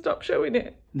 Don't want me to stop showing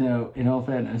it. No, in all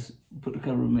fairness, put the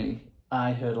camera on me.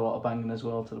 I heard a lot of banging as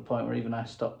well, to the point where even I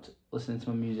stopped listening to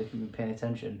my music and been paying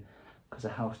attention, because the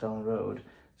house down the road,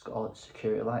 it's got all its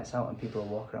security lights out and people are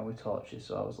walking around with torches,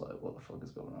 so I was like, what the fuck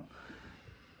is going on?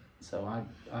 So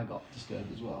I got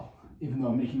disturbed as well, even though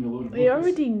I'm making a load of I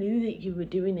already knew that you were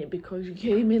doing it because you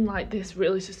came in like this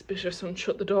really suspicious and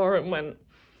shut the door and went...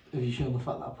 Have you shown the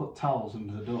fact that I put towels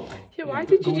under the door? Yeah, why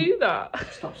did you do that?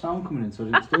 Stop sound coming in so I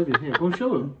didn't disturb you. Here, go and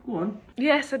show him. Go on.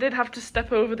 Yes, I did have to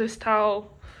step over this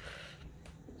towel.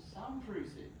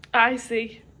 Soundproofing. I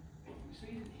see. So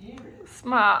you didn't hear it.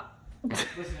 Smart.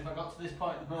 Listen, if I got to this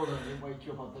point in the building and didn't wake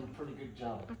you up, I've done a pretty good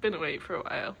job. I've been awake for a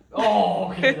while.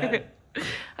 Oh, okay then.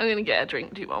 I'm going to get a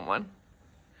drink. Do you want one?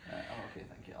 Oh, okay,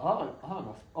 thank you. I'll have a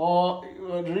glass. Oh,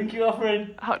 what drink you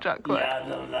offering? Hot chocolate. Yeah, I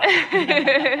love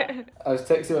that. I was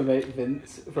texting my mate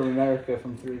Vince from America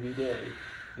from 3VD.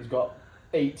 He's got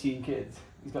 18 kids.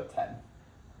 He's got 10.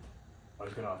 Well,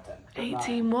 he's going to have 10.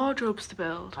 18 wardrobes to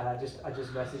build. And I just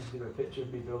messaged him a picture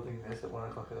of me building this at 1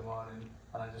 o'clock in the morning,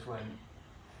 and I just went,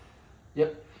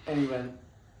 yep. And he went,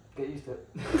 get used to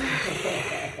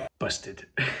it. Busted.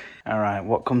 All right,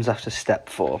 what comes after step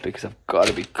 4? Because I've got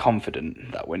to be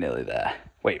confident that we're nearly there.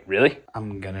 Wait, really?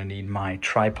 I'm gonna need my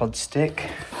tripod stick.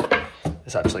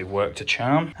 This actually worked a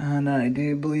charm. And I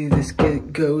do believe this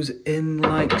goes in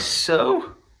like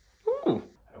so. Ooh.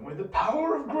 And with the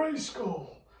power of Grayskull.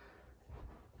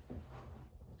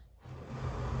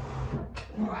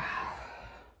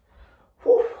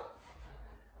 Whew.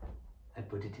 I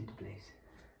put it into place.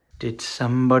 Did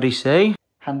somebody say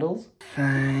handles?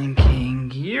 Thanking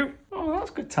you. Oh,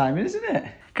 that's good timing, isn't it?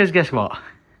 Because guess what?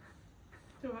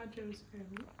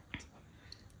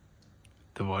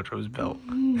 The wardrobe's built.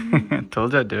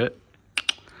 Told you I'd do it.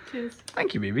 Cheers.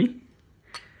 Thank you, baby.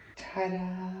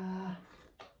 Ta-da!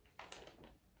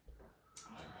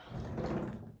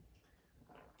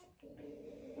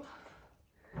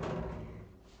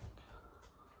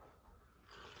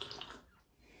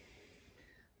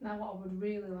 Now what I would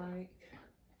really like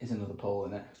Is another pole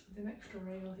in it. is an extra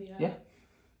rail here. Yeah.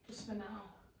 Just for now.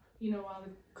 You know, while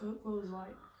the clothes are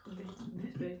like this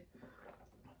big.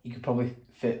 You could probably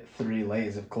fit 3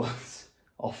 layers of clothes.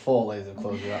 Or 4 layers of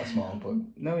clothes without small, but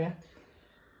no, yeah.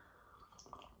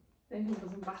 Then you can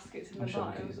put some baskets in I'm the sure we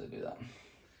bottom. could easily do that.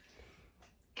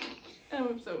 Oh,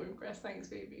 I'm so impressed. Thanks,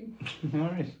 baby. No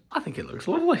worries. I think it looks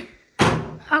lovely.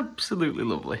 Absolutely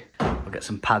lovely. I'll get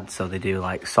some pads so they do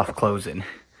like soft closing.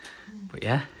 But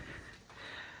yeah.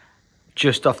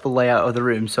 Just off the layout of the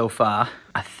room so far,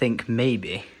 I think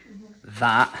maybe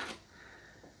that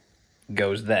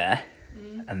goes there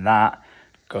and that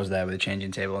goes there with a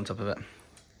changing table on top of it.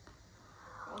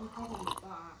 The problem with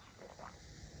that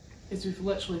is we've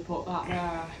literally put that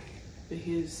there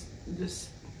because this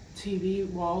TV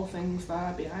wall thing's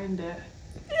there behind it.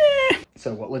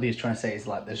 So what Lydia's trying to say is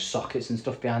like there's sockets and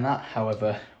stuff behind that.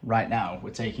 However, right now we're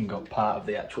taking up part of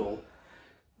the actual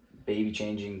baby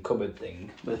changing cupboard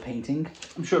thing with a painting.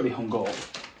 I'm sure it'll be hung up,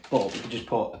 but we could just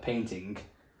put a painting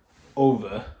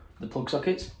over the plug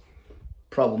sockets.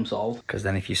 Problem solved. Because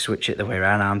then if you switch it the way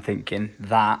around, I'm thinking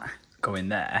that going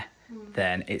there,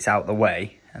 then it's out the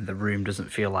way and the room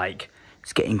doesn't feel like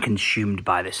it's getting consumed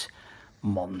by this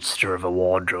monster of a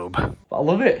wardrobe. But I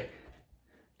love it.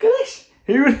 Look at this.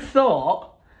 Who would have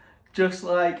thought, just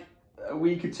like a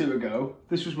week or 2 ago,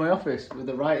 this was my office with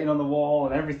the writing on the wall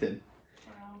and everything.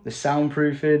 Wow. The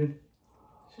soundproofing.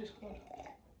 It's just good.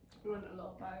 We want a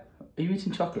little bite. Are you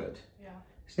eating chocolate? Yeah.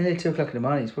 It's nearly 2 o'clock in the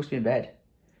morning. You're supposed to be in bed.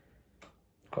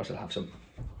 Of course I'll have some.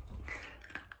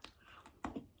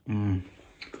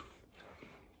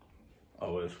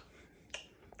 Olive.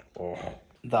 Oh.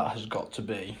 That has got to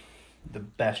be the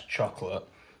best chocolate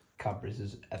Cadbury's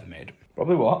has ever made.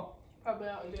 Probably what? Probably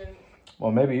out of date.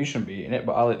 Well, maybe you shouldn't be eating it,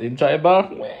 but I'll eat the entire bar.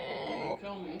 Kill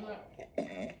me, isn't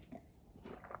it?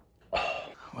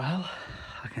 Well,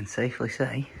 I can safely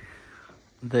say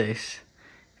this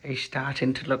is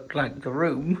starting to look like the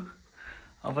room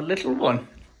of a little one.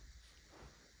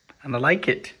 And I like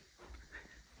it.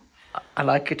 I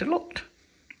like it a lot.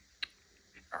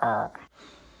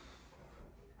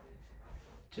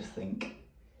 Just think.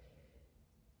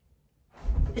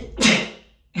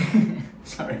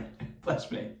 Sorry,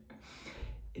 bless me.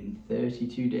 In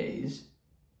 32 days,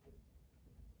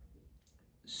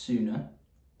 sooner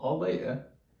or later,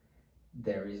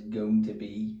 there is going to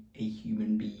be a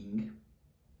human being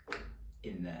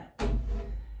in there.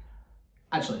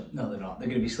 Actually, no, they're not. They're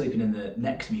going to be sleeping in the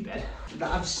next to me bed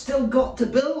that I've still got to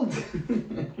build.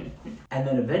 And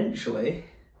then eventually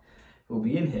we'll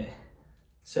be in here.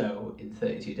 So in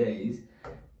 32 days,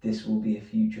 this will be a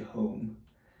future home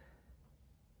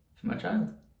for my child.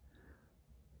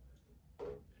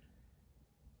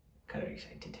 Kind of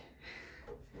excited.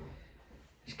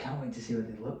 Just can't wait to see what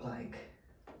they look like.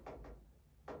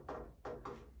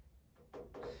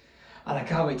 And I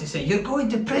can't wait to say, you're going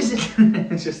to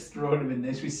prison! Just throwing them in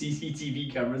this with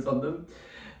CCTV cameras on them.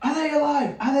 Are they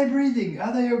alive? Are they breathing?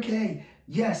 Are they okay?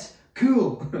 Yes,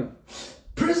 cool.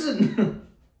 Prison!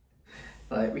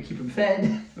 Like, we keep them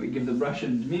fed, we give them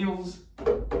rationed meals.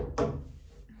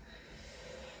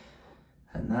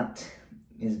 And that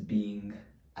is being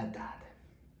a dad.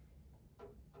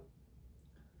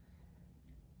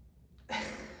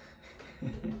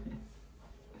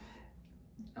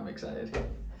 I'm excited.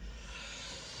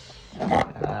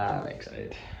 I'm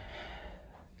excited.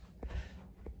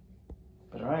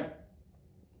 But alright.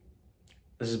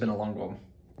 This has been a long one.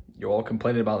 You're all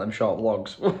complaining about them short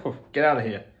vlogs. Get out of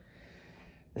here.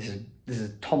 This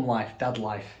is Tom life, dad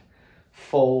life.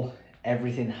 Full,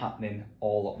 everything happening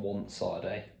all at once sort of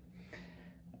day.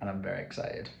 And I'm very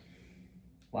excited.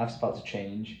 Life's about to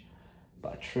change,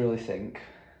 but I truly think,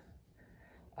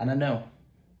 and I know,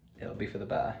 it'll be for the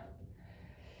better.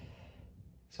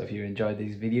 So if you enjoyed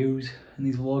these videos and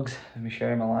these vlogs and me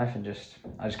sharing my life, and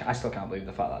I still can't believe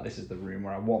the fact that this is the room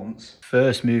where I once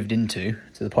first moved into,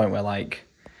 to the point where like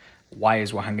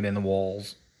wires were hanging in the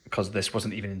walls because this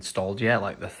wasn't even installed yet,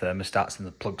 like the thermostats and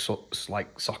the plug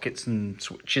sockets and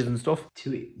switches and stuff,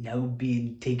 to it now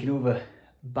being taken over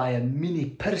by a mini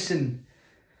person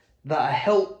that I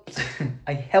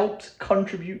helped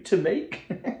contribute to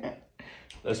make.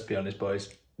 Let's be honest,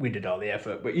 boys. We did all the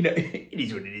effort, but you know, it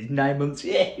is what it is. 9 months,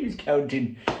 yeah, he was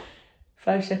counting.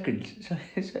 5 seconds. So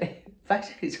 5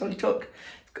 seconds only took.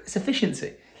 It's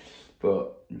efficiency.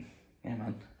 But, yeah,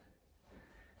 man.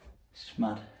 It's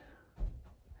mad.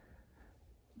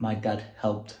 My dad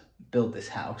helped build this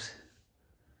house.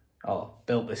 Oh,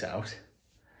 built this house.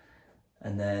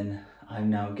 And then I'm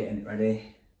now getting it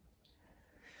ready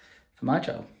for my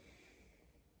child.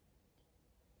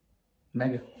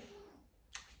 Mega.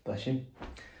 Bless you.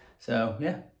 So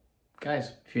yeah,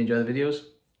 guys, if you enjoy the videos,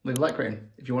 leave a like rating.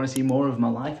 If you want to see more of my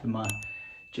life and my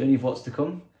journey of what's to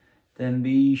come, then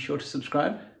be sure to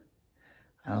subscribe.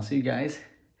 And I'll see you guys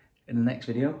in the next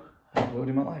video of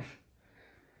building my life.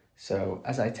 So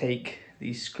as I take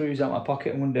these screws out of my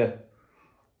pocket and wonder,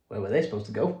 where were they supposed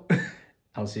to go?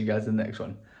 I'll see you guys in the next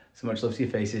one. So much love to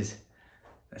your faces.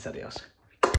 That's adios.